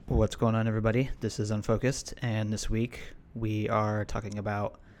What's going on, everybody? This is Unfocused, and this week we are talking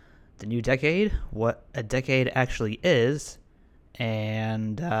about the new decade, what a decade actually is,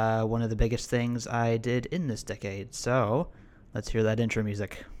 and one of the biggest things I did in this decade. So, let's hear that intro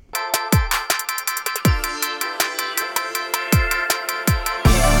music.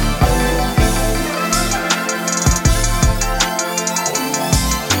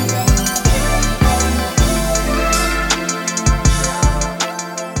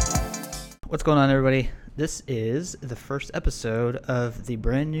 What's going on, everybody? This is the first episode of the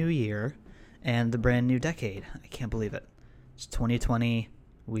brand new year and the brand new decade. I can't believe it. It's 2020.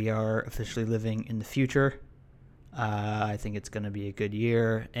 We are officially living in the future. I think it's going to be a good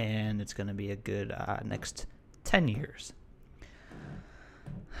year, and it's going to be a good next 10 years.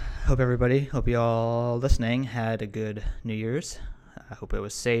 Hope you all listening had a good New Year's. I hope it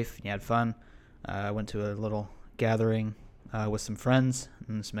was safe and you had fun. I went to a little gathering with some friends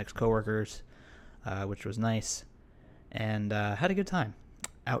and some ex-coworkers, which was nice, and had a good time.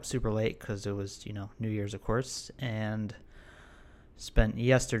 Out super late because it was, New Year's, of course, and spent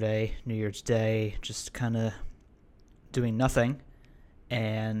yesterday, New Year's Day, just kind of doing nothing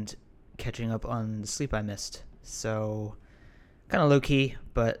and catching up on the sleep I missed. So, kind of low-key,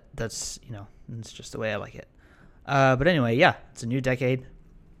 but that's, it's just the way I like it. But anyway, yeah, it's a new decade.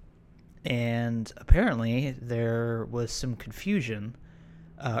 And apparently there was some confusion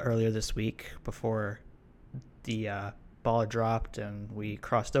earlier this week before the ball dropped and we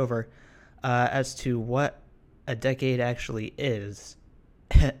crossed over as to what a decade actually is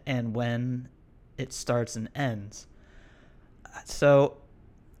and when it starts and ends. So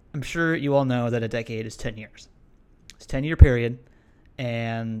I'm sure you all know that a decade is 10 years. It's a 10-year period,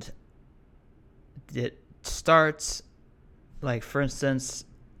 and it starts, like, for instance,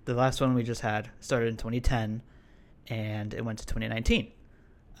 the last one we just had started in 2010, and it went to 2019.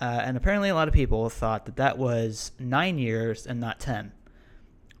 And apparently a lot of people thought that was 9 years and not 10,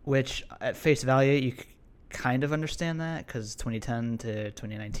 which at face value, you kind of understand that, because 2010 to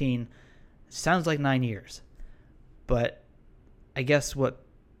 2019 sounds like 9 years. But I guess what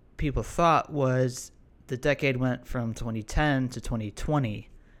people thought was the decade went from 2010 to 2020,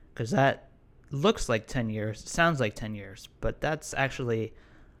 because that looks like 10 years, sounds like 10 years, but that's actually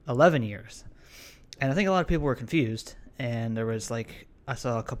 11 years. And I think a lot of people were confused, and there was, I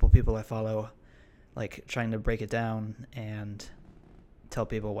saw a couple people I follow, trying to break it down and tell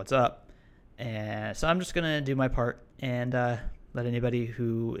people what's up. And so I'm just going to do my part and let anybody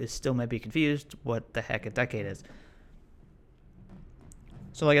who is still might be confused what the heck a decade is.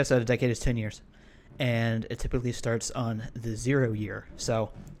 So like I said, a decade is 10 years, and it typically starts on the 0 year.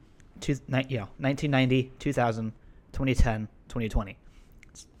 So 1990, 2000, 2010, 2020.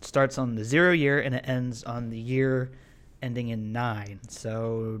 Starts on the 0 year and it ends on the year ending in 9.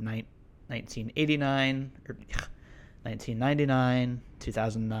 So 1989, or 1999,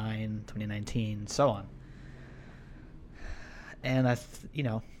 2009, 2019, so on. And I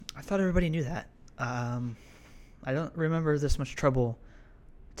thought everybody knew that. I don't remember this much trouble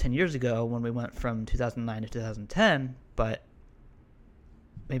 10 years ago when we went from 2009 to 2010, but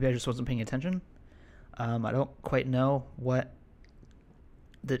maybe I just wasn't paying attention. I don't quite know where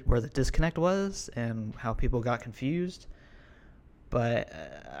the disconnect was and how people got confused, but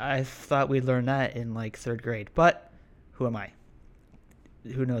I thought we'd learn that in third grade. But who am I?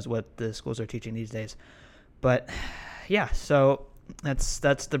 Who knows what the schools are teaching these days? But yeah, so that's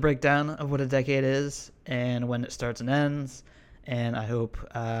the breakdown of what a decade is and when it starts and ends. And I hope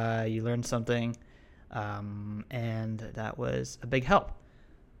you learned something, and that was a big help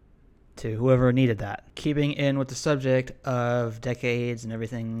to whoever needed that. Keeping in with the subject of decades and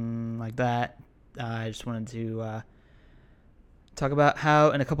everything like that, I just wanted to talk about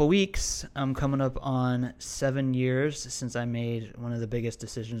how in a couple weeks I'm coming up on 7 years since I made one of the biggest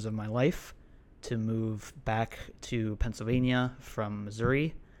decisions of my life, to move back to Pennsylvania from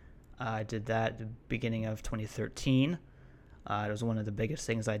Missouri. I did that at the beginning of 2013. It was one of the biggest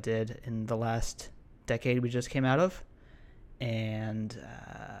things I did in the last decade we just came out of. And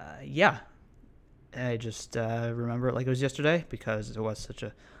I just remember it like it was yesterday because it was such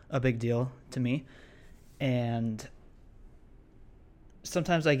a big deal to me. And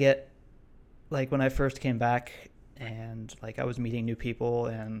sometimes I get, when I first came back and I was meeting new people,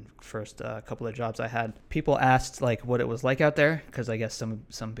 and first couple of jobs I had, people asked what it was like out there, because I guess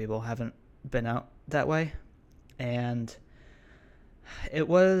some people haven't been out that way. And it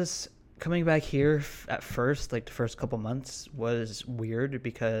was, coming back here at first, the first couple months was weird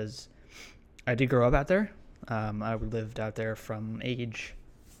because I did grow up out there. I lived out there from age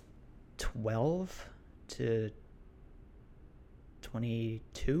 12 to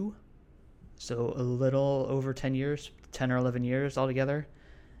 22, so a little over 10 years, 10 or 11 years altogether.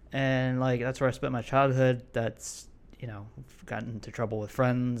 And like that's where I spent my childhood. That's, gotten into trouble with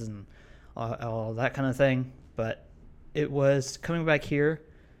friends and all that kind of thing. But it was coming back here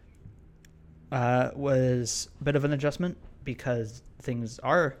was a bit of an adjustment because things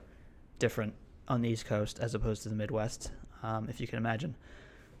are different on the East Coast as opposed to the Midwest, if you can imagine.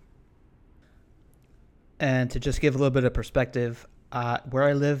 And to just give a little bit of perspective, where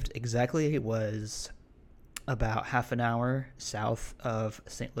I lived exactly was about half an hour south of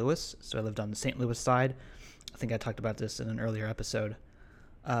St. Louis. So I lived on the St. Louis side. I think I talked about this in an earlier episode.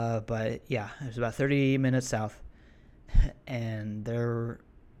 But yeah, it was about 30 minutes south. And there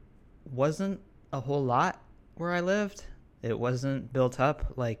wasn't a whole lot where I lived. It wasn't built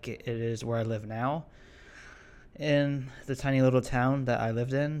up like it is where I live now. In the tiny little town that I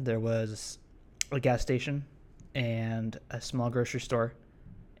lived in, there was a gas station and a small grocery store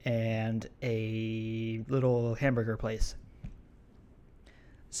and a little hamburger place.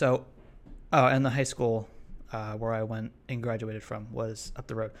 So, and the high school where I went and graduated from was up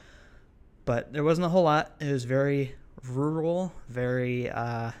the road. But there wasn't a whole lot. It was very rural, very,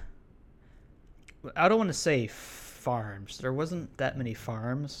 I don't want to say farms. There wasn't that many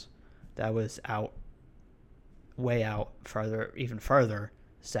farms. That was way out farther, even farther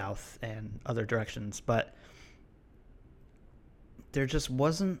south and other directions. But there just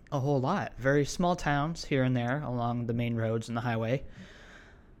wasn't a whole lot. Very small towns here and there along the main roads and the highway.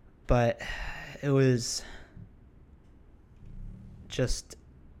 But it was just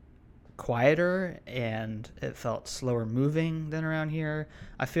quieter and it felt slower moving than around here.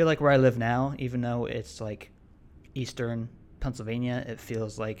 I feel like where I live now, even though it's like eastern Pennsylvania, it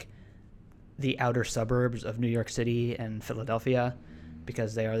feels like the outer suburbs of New York City and Philadelphia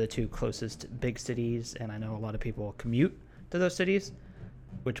because they are the two closest big cities, and I know a lot of people commute to those cities,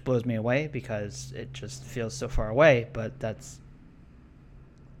 which blows me away because it just feels so far away, but that's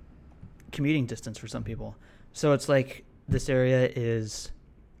commuting distance for some people. So it's like this area is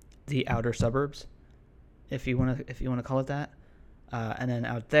the outer suburbs, if you want to call it that. And then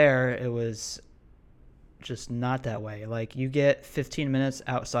out there, it was just not that way. Like you get 15 minutes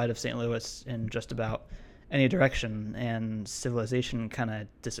outside of St. Louis in just about any direction, and civilization kind of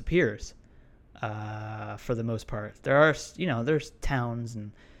disappears for the most part. There are, there's towns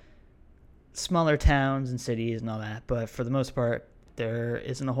and smaller towns and cities and all that, but for the most part, there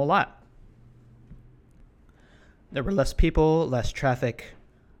isn't a whole lot. There were less people, less traffic,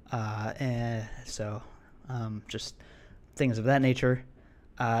 and so just things of that nature.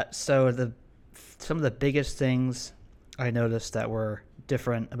 So some of the biggest things I noticed that were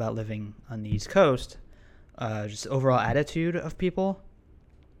different about living on the East Coast, just overall attitude of people.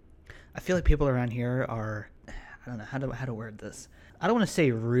 I feel like people around here are, I don't know how to word this. I don't want to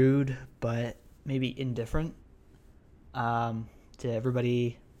say rude, but maybe indifferent to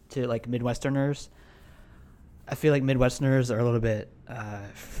everybody, to like Midwesterners. I feel like Midwesterners are a little bit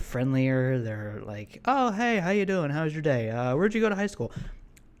friendlier. They're like, oh, hey, how you doing? How's your day? Where'd you go to high school?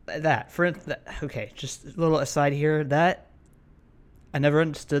 Okay, just a little aside here. That I never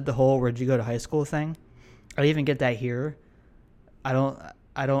understood the whole where'd you go to high school thing. I even get that here. I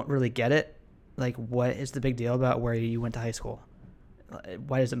don't really get it. Like, what is the big deal about where you went to high school?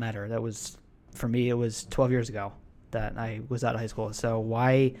 Why does it matter? That was, for me, it was 12 years ago that I was out of high school. So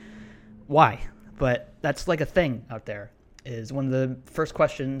why? But that's like a thing out there. Is one of the first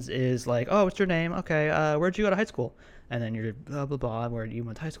questions is like, oh, what's your name? Okay, where'd you go to high school? And then you're blah, blah, blah, where you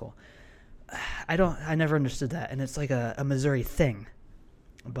went to high school. I never understood that. And it's like a Missouri thing.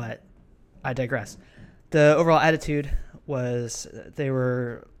 But I digress. The overall attitude was they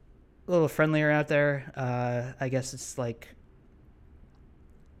were a little friendlier out there. I guess it's like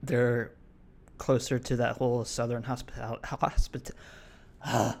they're closer to that whole Southern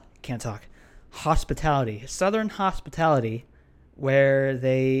hospitality, Southern hospitality, where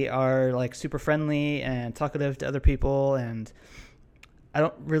they are like super friendly and talkative to other people. And I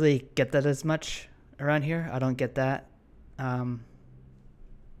don't really get that as much around here. I don't get that. I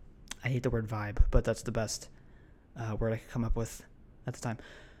hate the word vibe, but that's the best word I could come up with at the time.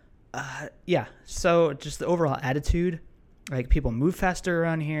 Yeah, so just the overall attitude, like people move faster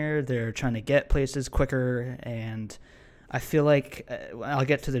around here. They're trying to get places quicker, and I feel like I'll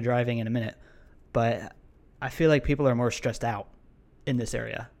get to the driving in a minute, but I feel like people are more stressed out in this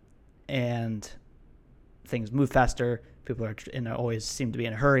area, and things move faster. People are always seem to be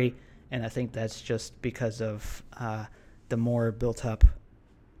in a hurry, and I think that's just because of the more built up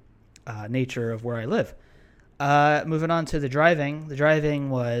nature of where I live. Moving on to the driving. The driving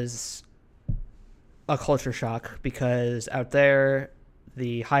was a culture shock because out there,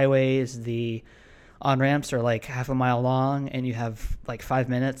 the highways, the on ramps are like half a mile long, and you have like 5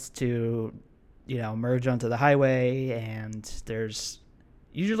 minutes to, merge onto the highway. And there's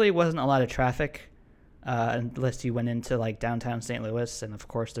usually wasn't a lot of traffic unless you went into like downtown St. Louis, and of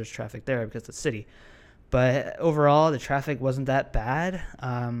course there's traffic there because it's a city. But overall, the traffic wasn't that bad.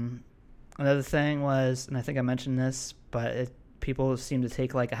 Another thing was, and I think I mentioned this, but people seem to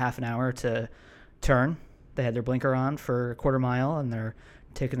take like a half an hour to turn. They had their blinker on for a quarter mile, and they're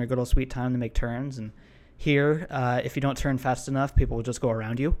taking their good old sweet time to make turns. And here, if you don't turn fast enough, people will just go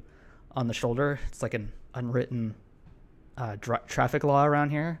around you on the shoulder. It's like an unwritten traffic law around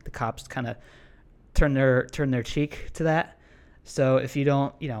here. The cops kind of turn their cheek to that. So if you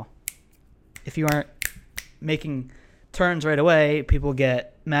don't, if you aren't making turns right away, people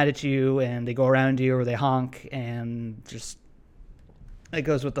get mad at you and they go around you or they honk, and just it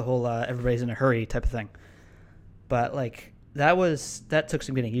goes with the whole everybody's in a hurry type of thing. But like that took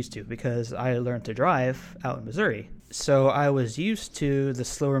some getting used to because I learned to drive out in Missouri. So I was used to the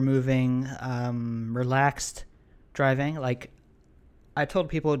slower moving, relaxed driving. Like I told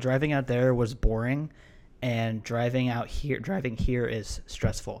people driving out there was boring, and driving here is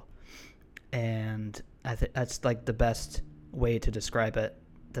stressful. And I think that's like the best way to describe it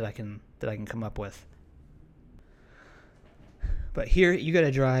that I can come up with. But here you got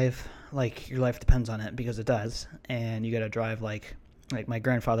to drive like your life depends on it, because it does. And you got to drive like my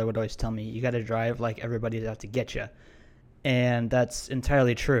grandfather would always tell me, you got to drive like everybody's out to get you. And that's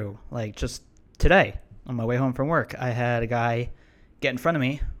entirely true. Like just today on my way home from work, I had a guy get in front of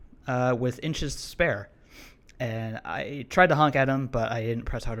me with inches to spare. And I tried to honk at him, but I didn't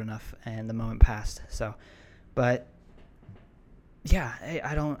press hard enough, and the moment passed. So, but yeah,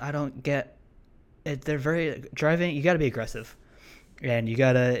 I don't get it. They're very driving. You got to be aggressive, and you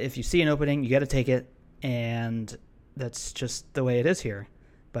gotta, if you see an opening, you got to take it, and that's just the way it is here.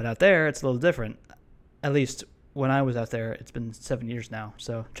 But out there, it's a little different. At least when I was out there, it's been 7 years now,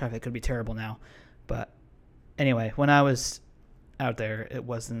 so traffic could be terrible now. But anyway, when I was out there, it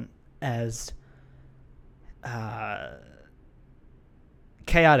wasn't as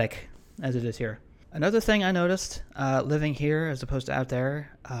chaotic as it is here. Another thing I noticed living here as opposed to out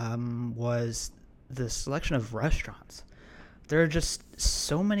there was the selection of restaurants. There are just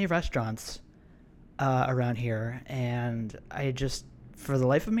so many restaurants around here, and I just, for the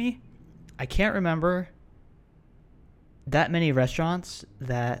life of me, I can't remember that many restaurants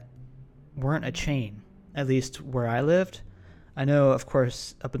that weren't a chain, at least where I lived. I know, of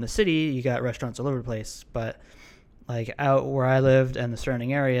course, up in the city, you got restaurants all over the place, but like out where I lived and the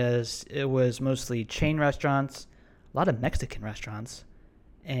surrounding areas, it was mostly chain restaurants, a lot of Mexican restaurants,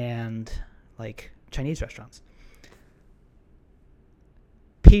 and like Chinese restaurants.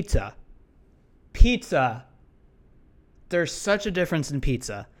 Pizza. There's such a difference in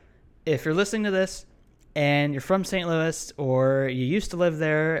pizza. If you're listening to this and you're from St. Louis, or you used to live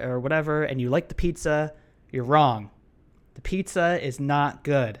there or whatever, and you like the pizza, you're wrong. The pizza is not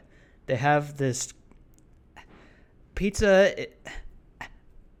good. They have this pizza.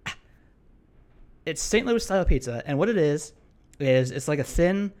 It's St. Louis style pizza, and what it is it's like a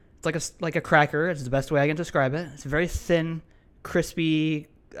thin, it's like a cracker. It's the best way I can describe it. It's a very thin, crispy,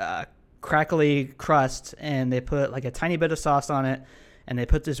 crackly crust, and they put like a tiny bit of sauce on it, and they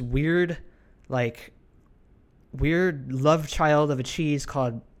put this weird love child of a cheese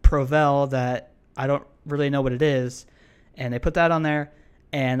called Provel that I don't really know what it is. And they put that on there,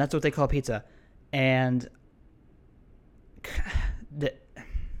 and that's what they call pizza. And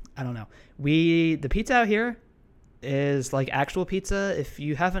I don't know. The pizza out here is like actual pizza. If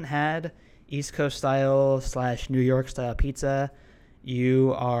you haven't had East Coast style / New York style pizza,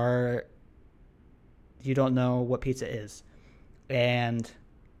 you don't know what pizza is. And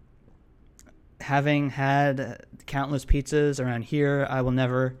having had countless pizzas around here, I will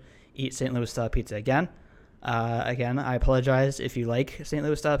never eat St. Louis style pizza again. Again, I apologize if you like St.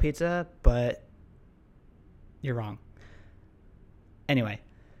 Louis style pizza, but you're wrong. Anyway,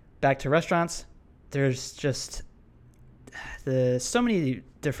 back to restaurants. There's just so many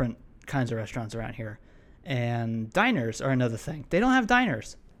different kinds of restaurants around here. And diners are another thing. They don't have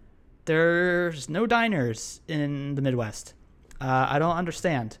diners. There's no diners in the Midwest. I don't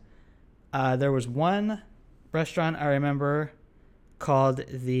understand. There was one restaurant I remember called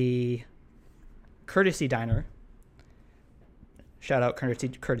the Courtesy Diner. Shout out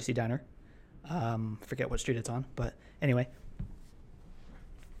Courtesy Diner. Forget what street it's on, but anyway.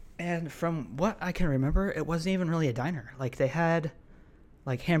 And from what I can remember, it wasn't even really a diner. Like they had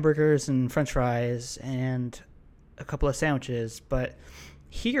like hamburgers and french fries and a couple of sandwiches, but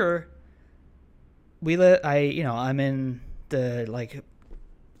here I'm in the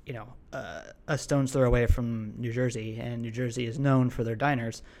a stone's throw away from New Jersey, and New Jersey is known for their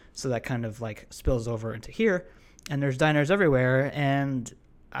diners, so that kind of like spills over into here, and there's diners everywhere, and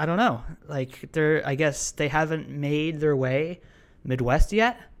I don't know, like I guess they haven't made their way Midwest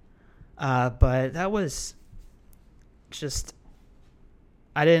yet, but that was just,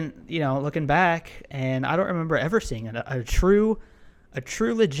 I didn't, looking back, and I don't remember ever seeing a true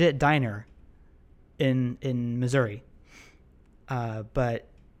legit diner in Missouri. But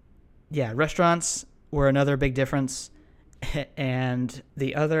yeah, restaurants were another big difference. And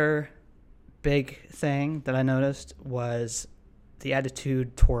the other big thing that I noticed was the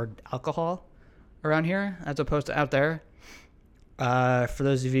attitude toward alcohol around here as opposed to out there. For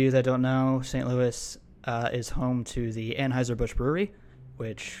those of you that don't know, St. Louis is home to the Anheuser-Busch Brewery,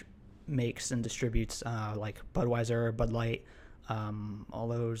 which makes and distributes like Budweiser, Bud Light, all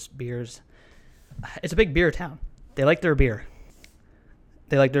those beers. It's a big beer town. They like their beer.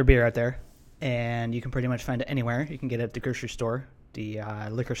 Out there, and you can pretty much find it anywhere. You can get it at the grocery store, the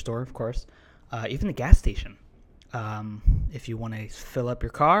liquor store, of course, even the gas station. If you want to fill up your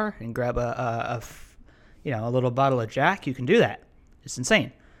car and grab a little bottle of Jack, you can do that. It's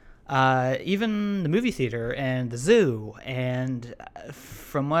insane. Even the movie theater and the zoo, and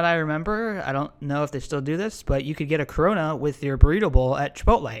from what I remember, I don't know if they still do this, but you could get a Corona with your burrito bowl at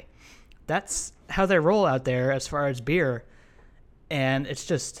Chipotle. That's how they roll out there as far as beer. And it's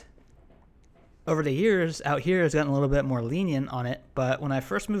just, over the years, out here has gotten a little bit more lenient on it. But when I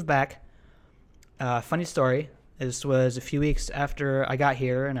first moved back, funny story, this was a few weeks after I got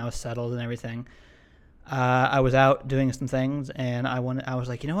here and I was settled and everything. I was out doing some things, and I was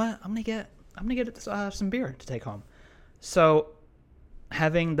like, you know what? I'm gonna get some beer to take home. So,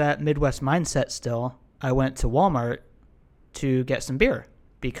 having that Midwest mindset still, I went to Walmart to get some beer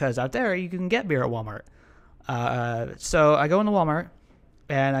because out there you can get beer at Walmart. So I go into Walmart,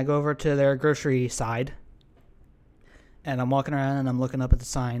 and I go over to their grocery side, and I'm walking around and I'm looking up at the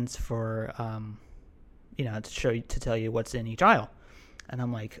signs for, to tell you what's in each aisle. And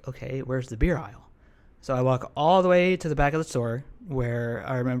I'm like, okay, where's the beer aisle? So I walk all the way to the back of the store where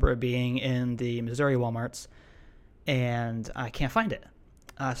I remember it being in the Missouri Walmarts, and I can't find it.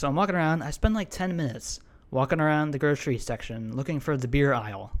 So I'm walking around. I spend like 10 minutes walking around the grocery section looking for the beer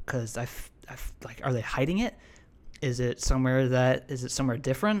aisle because like, are they hiding it? Is it somewhere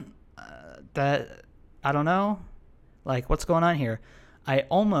different? That I don't know. Like, what's going on here? I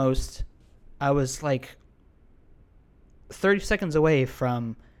was like 30 seconds away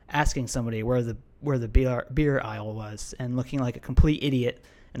from asking somebody where the beer aisle was and looking like a complete idiot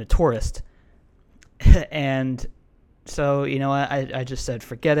and a tourist. And so, you know what? I just said,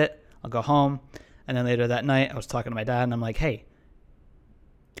 forget it. I'll go home. And then later that night, I was talking to my dad, and I'm like, hey,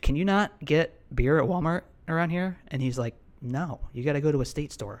 can you not get beer at Walmart around here? And he's like, no, you got to go to a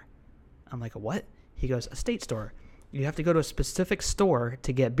state store. I'm like, a what? He goes, a state store. You have to go to a specific store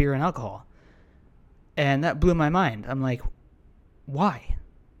to get beer and alcohol. And that blew my mind. I'm like, why?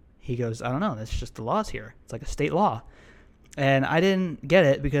 He goes, I don't know. That's just the laws here. It's like a state law. And I didn't get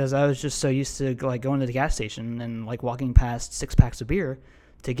it because I was just so used to like going to the gas station and like walking past 6 packs of beer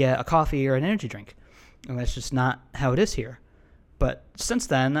to get a coffee or an energy drink. And that's just not how it is here. But since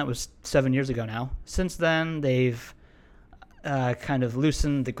then, that was 7 years ago now, since then they've kind of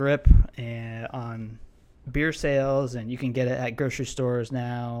loosened the grip on beer sales, and you can get it at grocery stores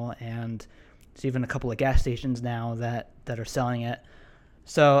now, and there's even a couple of gas stations now that are selling it.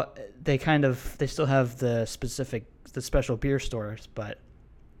 So they still have the special beer stores, but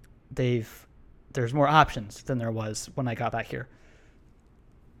there's more options than there was when I got back here.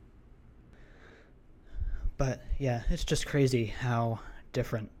 But yeah, it's just crazy how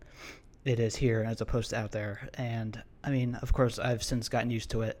different it is here as opposed to out there. And I mean, of course, I've since gotten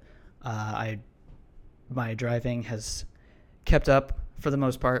used to it. My driving has kept up for the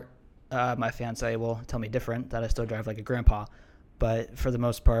most part. My fiance will tell me different, that I still drive like a grandpa. But for the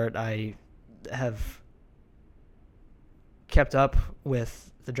most part, I have kept up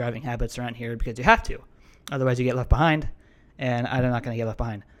with the driving habits around here because you have to. Otherwise, you get left behind, and I'm not going to get left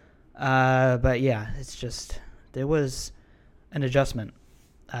behind. But yeah, there was an adjustment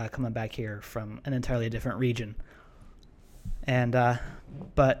coming back here from an entirely different region. And,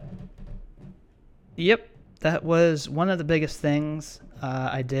 but, yep, that was one of the biggest things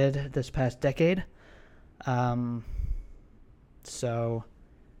I did this past decade. So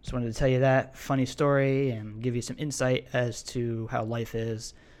just wanted to tell you that funny story and give you some insight as to how life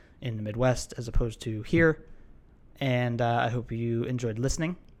is in the Midwest as opposed to here. And I hope you enjoyed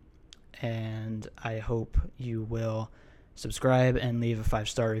listening. And I hope you will subscribe and leave a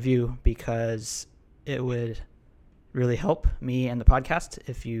 5-star review because it would really help me and the podcast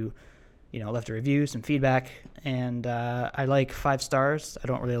if you left a review, some feedback. And I like 5 stars. I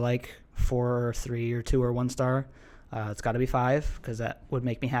don't really like 4 or 3 or 2 or 1 star. It's got to be 5 because that would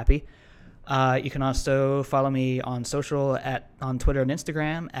make me happy. You can also follow me on social on Twitter and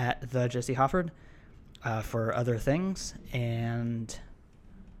Instagram at the Jesse Hofford for other things. And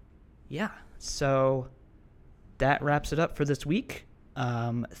yeah, so that wraps it up for this week.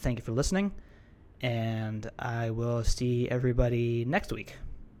 Thank you for listening, and I will see everybody next week.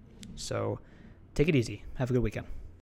 So take it easy. Have a good weekend.